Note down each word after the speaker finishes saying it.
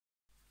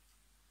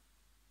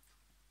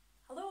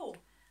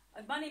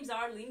my name's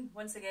Arlene,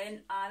 once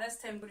again, and this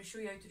time I'm going to show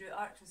you how to do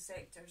arcs and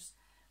sectors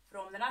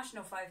from the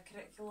National 5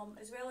 curriculum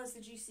as well as the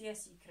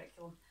GCSE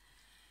curriculum.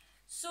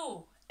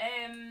 So,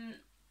 a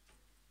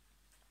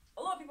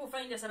lot of people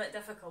find this a bit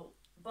difficult,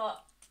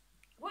 but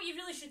what you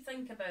really should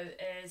think about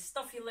is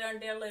stuff you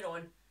learned earlier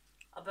on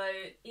about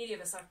area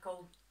of a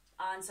circle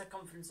and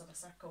circumference of a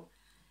circle.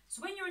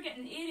 So when you were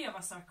getting the area of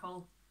a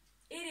circle,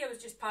 area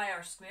was just pi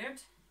r squared.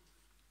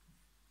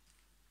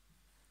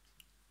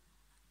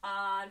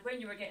 And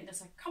when you were getting the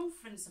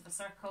circumference of a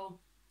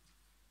circle,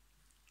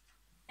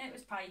 it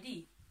was pi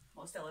d.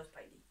 Well, it still is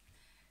pi d.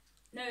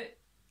 Now,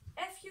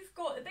 if you've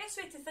got, the best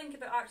way to think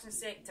about arcs and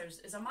sectors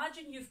is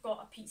imagine you've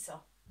got a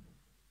pizza.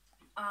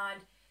 And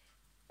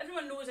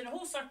everyone knows in a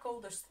whole circle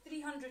there's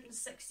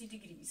 360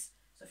 degrees.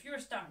 So if you were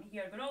starting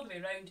here, going all the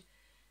way around,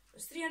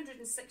 there's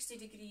 360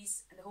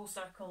 degrees in the whole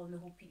circle and the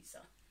whole pizza.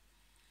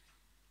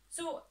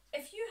 So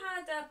if you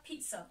had a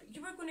pizza, but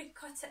you were going to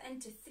cut it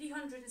into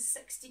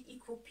 360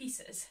 equal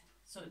pieces,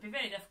 so it would be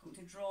very difficult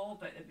to draw,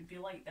 but it would be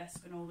like this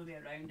going all the way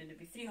around, and it would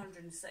be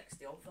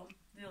 360 of them.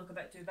 They look a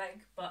bit too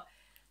big, but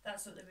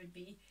that's what they would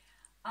be.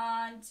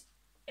 And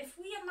if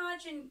we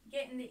imagine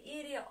getting the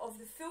area of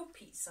the full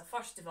pizza,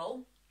 first of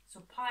all,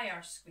 so pi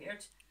r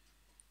squared,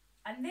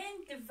 and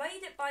then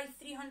divide it by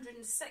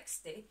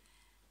 360,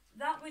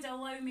 that would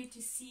allow me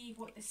to see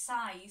what the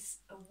size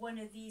of one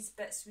of these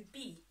bits would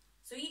be.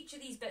 So each of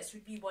these bits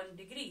would be 1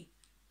 degree.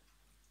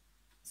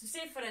 So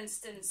say for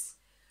instance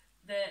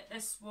that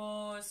this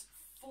was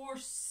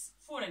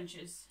 4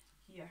 inches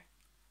here.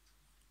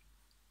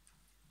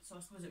 So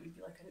I suppose it would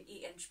be like an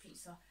 8-inch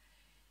pizza.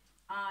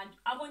 And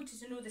I wanted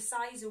to know the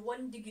size of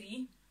 1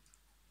 degree.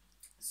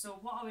 So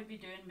what I would be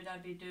doing,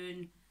 I'd be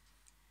doing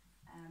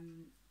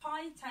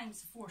pi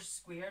times 4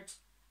 squared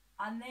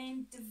and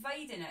then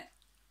dividing it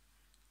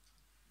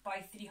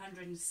by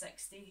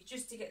 360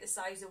 just to get the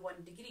size of 1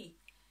 degree.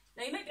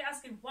 Now you might be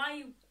asking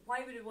why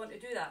would we want to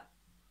do that?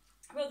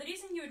 Well, the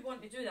reason you would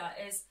want to do that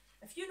is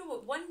if you know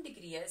what 1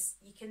 degree is,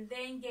 you can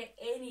then get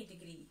any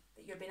degree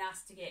that you're being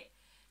asked to get.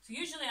 So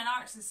usually an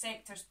arcs and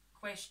sectors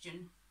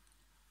question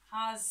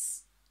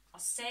has a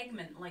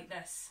segment like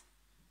this.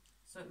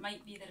 So it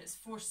might be that it's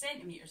 4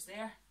 centimetres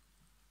there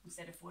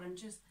instead of 4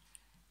 inches,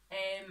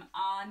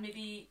 and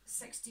maybe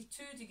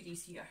 62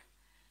 degrees here.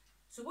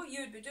 So what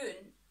you would be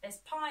doing is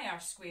pi r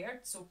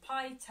squared, so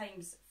pi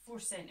times 4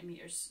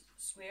 centimetres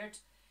squared,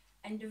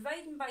 and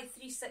dividing by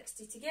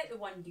 360 to get the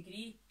 1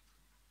 degree,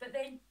 but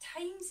then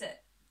times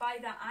it by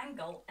that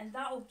angle, and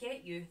that will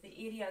get you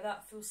the area of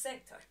that full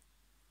sector.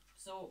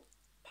 So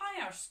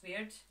pi r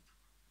squared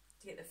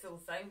to get the full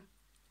thing,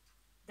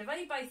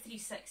 divide by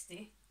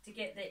 360 to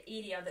get the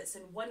area that's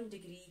in 1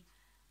 degree,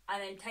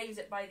 and then times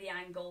it by the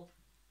angle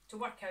to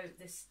work out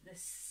this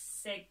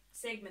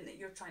segment that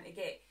you're trying to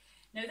get.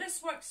 Now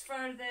this works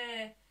for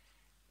the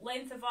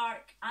length of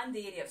arc and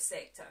the area of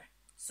sector.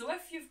 So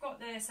if you've got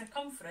the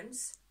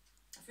circumference,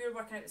 if you're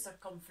working out the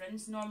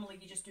circumference, normally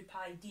you just do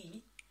pi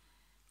d.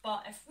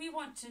 But if we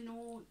want to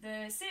know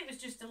the, say it was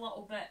just a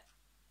little bit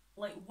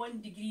like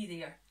 1 degree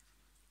there,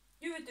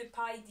 you would do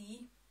pi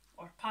d,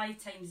 or pi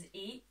times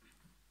 8,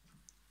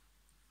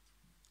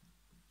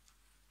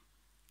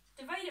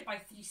 divide it by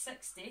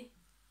 360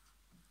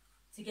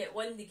 to get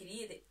 1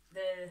 degree,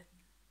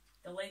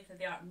 the length of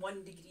the arc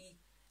 1 degree,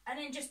 and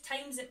then just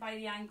times it by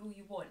the angle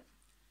you want.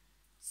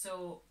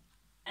 So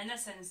in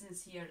this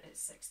instance here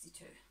it's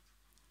 62.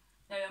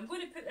 Now I'm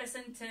going to put this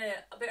into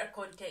a better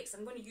context.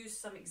 I'm going to use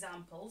some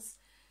examples.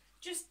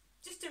 Just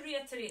to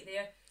reiterate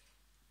there,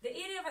 the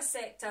area of a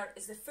sector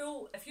is the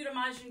full, if you're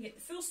imagining it,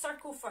 the full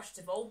circle first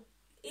of all,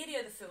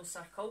 area of the full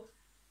circle,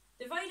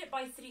 divide it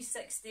by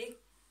 360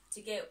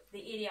 to get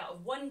the area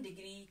of 1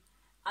 degree,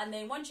 and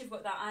then once you've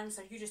got that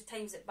answer, you just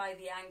times it by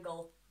the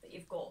angle that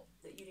you've got,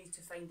 that you need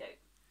to find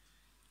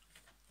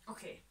out.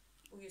 Okay,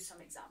 we'll use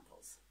some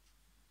examples.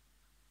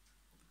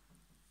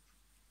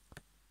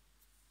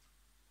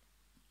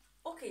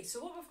 Okay,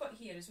 so what we've got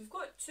here is we've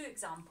got 2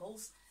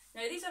 examples.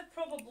 Now these are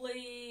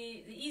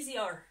probably the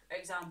easier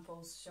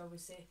examples, shall we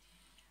say.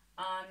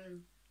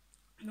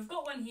 We've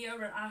got one here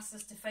where it asks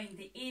us to find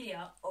the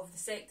area of the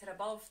sector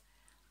above,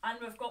 and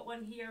we've got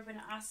one here when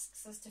it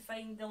asks us to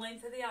find the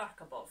length of the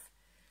arc above.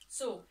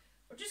 So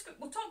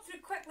we'll talk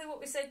through quickly what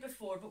we said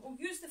before, but we'll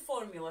use the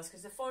formulas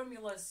because the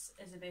formulas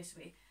is the best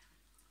way.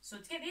 So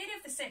to get the area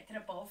of the sector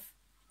above,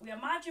 we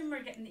imagine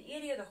we're getting the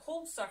area of the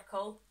whole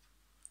circle,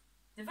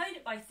 divide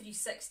it by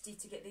 360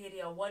 to get the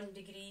area of 1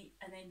 degree,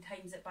 and then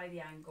times it by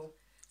the angle.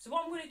 So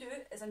what I'm going to do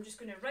is I'm just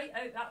going to write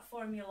out that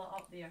formula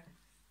up there.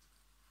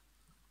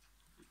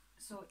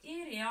 So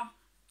area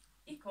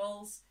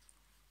equals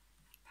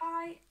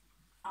pi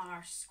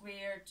r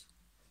squared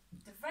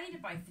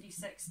divided by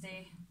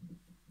 360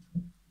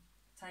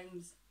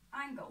 times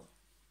angle.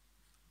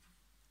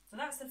 So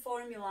that's the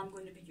formula I'm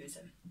going to be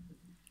using.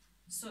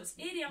 So it's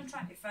area I'm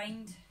trying to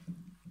find.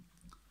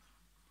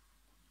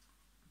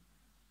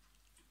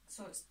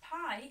 So it's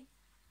pi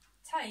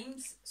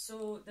times,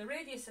 so the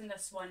radius in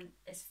this one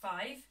is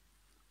 5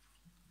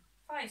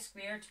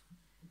 squared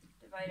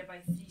divided by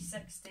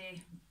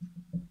 360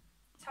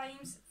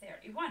 times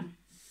 31.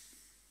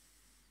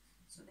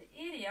 So the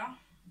area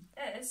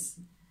is,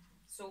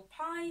 so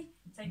pi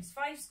times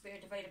 5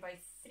 squared divided by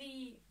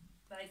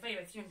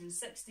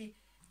 360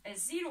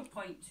 is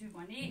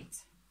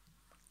 0.218.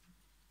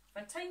 If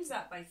I times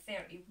that by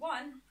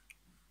 31,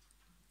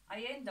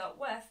 I end up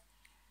with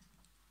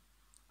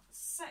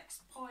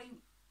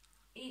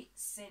 6.8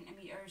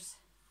 centimetres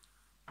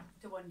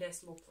to 1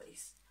 decimal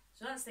place.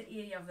 So that's the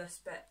area of this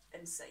bit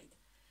inside.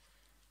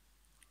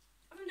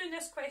 If I'm doing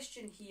this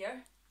question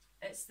here,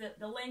 it's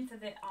the length of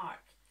the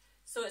arc.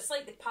 So it's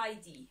like the pi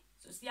d.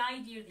 So it's the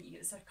idea that you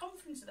get the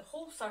circumference of the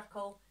whole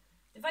circle,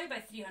 divide by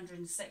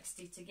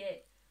 360 to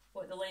get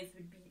what the length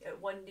would be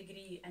at 1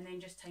 degree, and then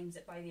just times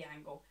it by the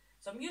angle.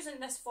 So I'm using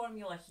this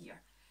formula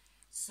here.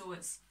 So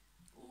it's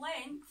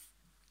length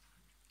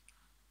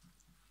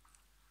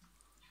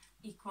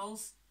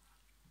equals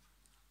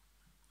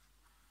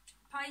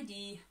pi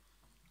d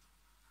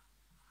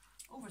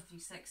over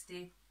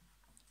 360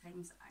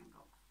 times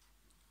angle.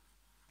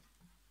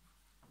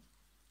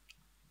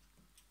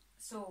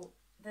 So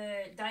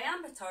the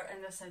diameter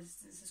in this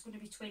instance is going to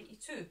be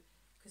 22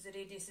 because the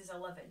radius is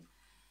 11.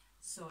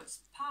 So it's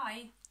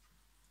pi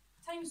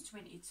times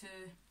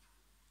 22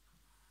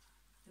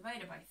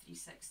 divided by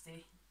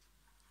 360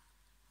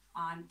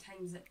 and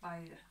times it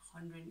by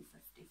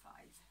 155.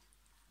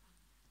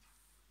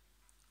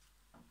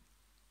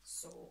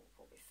 So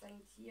what we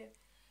find here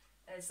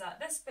is that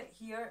this bit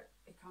here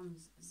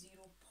becomes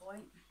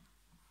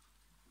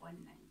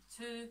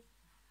 0.192.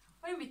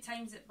 When we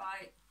times it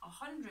by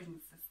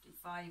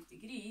 155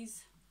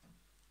 degrees,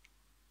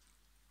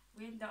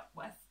 we end up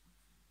with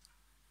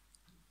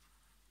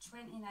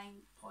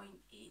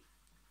 29.8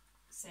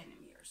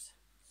 centimetres.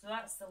 So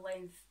that's the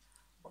length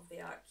of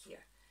the arc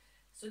here.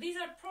 So these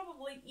are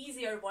probably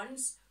easier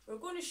ones. We're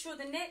going to show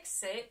the next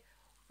set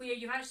where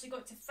you've actually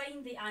got to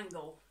find the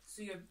angle.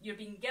 So you're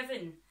being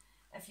given,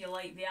 if you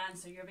like, the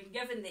answer. You're being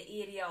given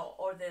the area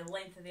or the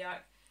length of the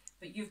arc,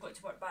 but you've got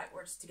to work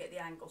backwards to get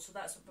the angle. So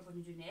that's what we're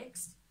going to do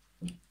next.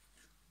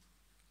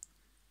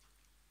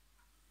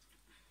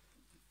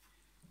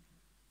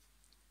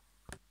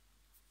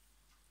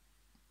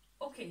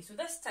 Okay, so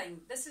this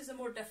time, this is the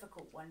more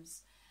difficult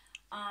ones.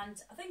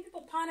 And I think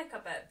people panic a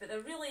bit, but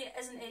there really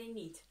isn't any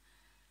need.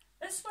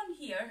 This one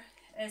here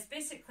is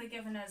basically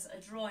giving us a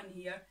drawing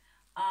here,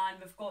 and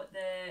we've got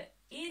the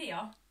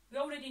area. We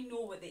already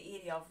know what the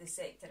area of the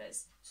sector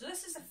is. So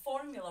this is the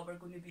formula we're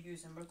going to be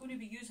using. We're going to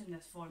be using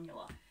this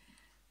formula.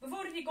 We've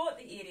already got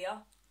the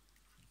area.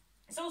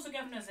 It's also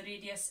given us a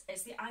radius.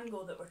 It's the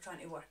angle that we're trying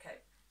to work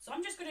out. So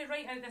I'm just going to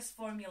write out this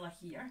formula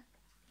here.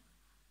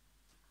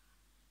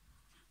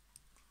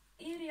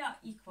 Area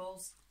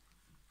equals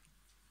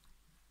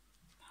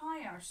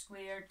pi r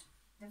squared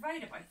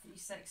divided by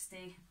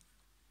 360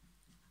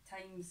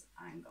 times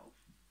angle.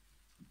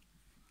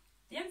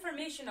 The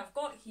information I've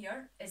got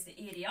here is the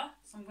area,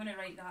 so I'm going to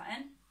write that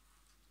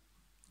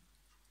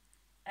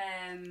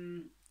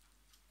in.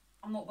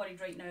 I'm not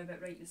worried right now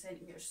about writing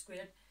centimetres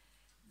squared.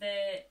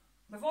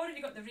 We've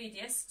already got the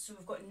radius, so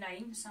we've got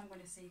 9, so I'm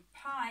going to say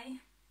pi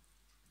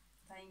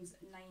times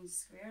 9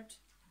 squared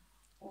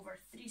over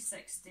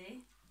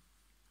 360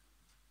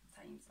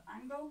 times the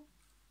angle.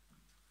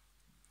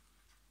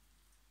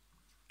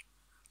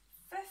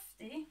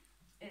 50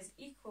 is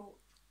equal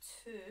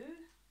to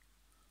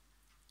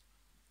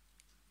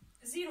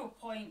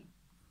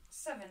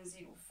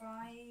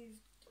 0.705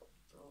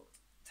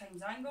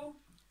 times angle.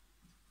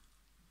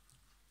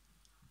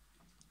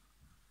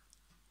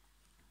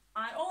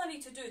 And all I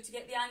need to do to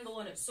get the angle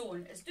on its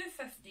own is do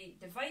 50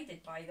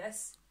 divided by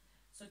this.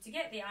 So to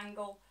get the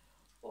angle,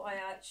 what I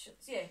actually,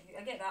 so yeah,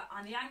 I get that,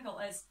 and the angle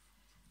is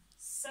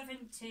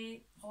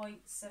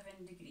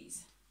 70.7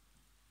 degrees.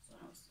 So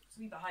it's a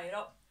wee bit higher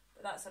up,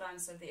 but that's our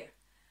answer there.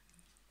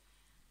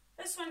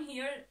 This one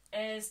here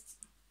is,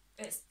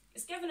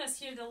 it's given us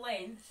here the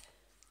length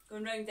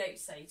going round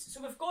outside. So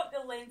we've got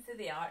the length of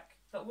the arc,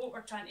 but what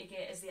we're trying to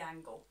get is the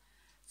angle.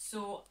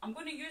 So I'm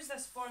going to use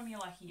this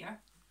formula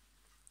here.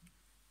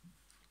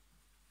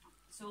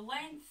 So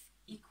length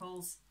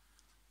equals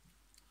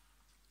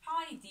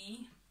pi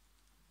d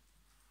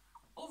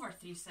over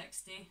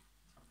 360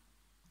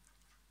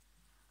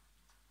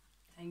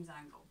 times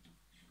angle.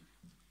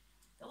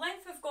 The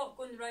length we've got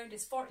going round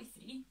is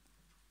 43.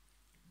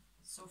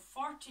 So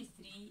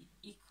 43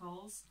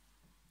 equals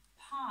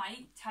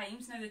pi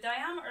times, now the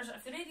diameter,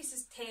 if the radius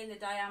is 10, the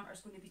diameter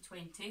is going to be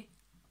 20.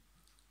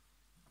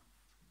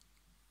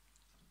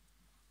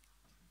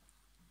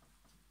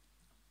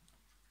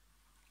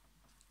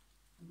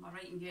 My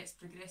writing gets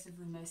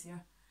progressively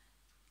messier.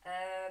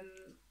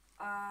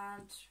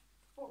 And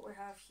what we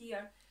have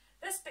here,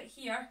 this bit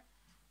here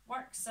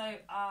works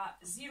out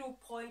at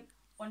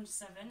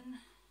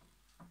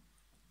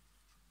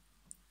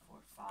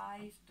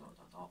 0.1745 ...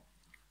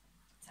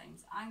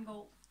 times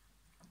angle.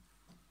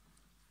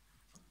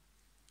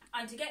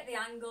 And to get the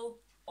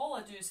angle, all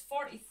I do is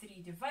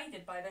 43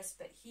 divided by this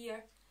bit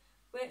here,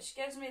 which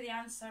gives me the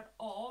answer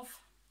of 0.5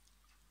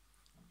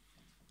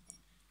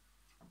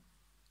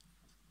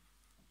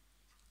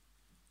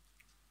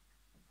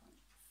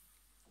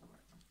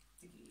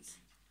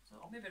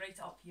 maybe write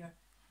it up here.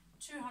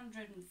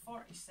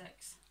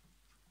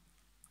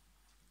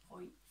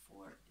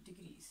 246.4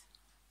 degrees.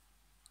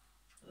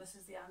 So this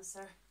is the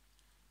answer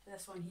to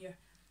this one here.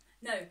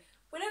 Now,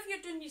 whenever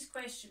you're doing these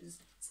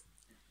questions,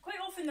 quite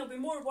often there'll be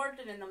more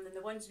wording in them than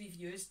the ones we've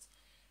used.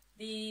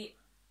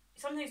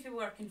 Sometimes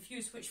people are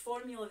confused which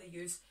formula they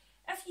use.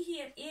 If you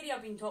hear area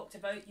being talked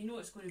about, you know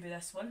it's going to be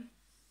this one.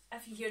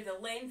 If you hear the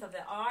length of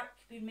the arc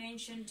being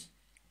mentioned,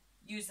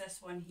 use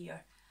this one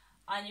here.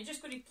 And you're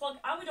just going to plug,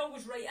 I would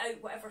always write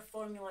out whatever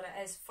formula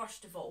it is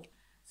first of all.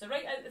 So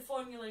write out the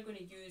formula you're going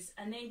to use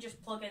and then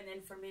just plug in the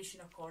information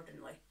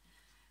accordingly.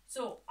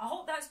 So I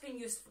hope that's been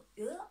useful.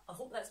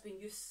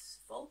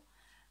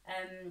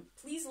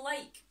 Please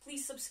like,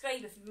 please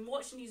subscribe if you've been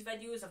watching these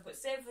videos. I've got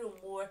several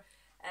more.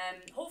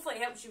 Hopefully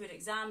it helps you with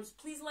exams.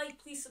 Please like,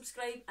 please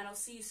subscribe, and I'll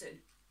see you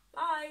soon.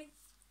 Bye.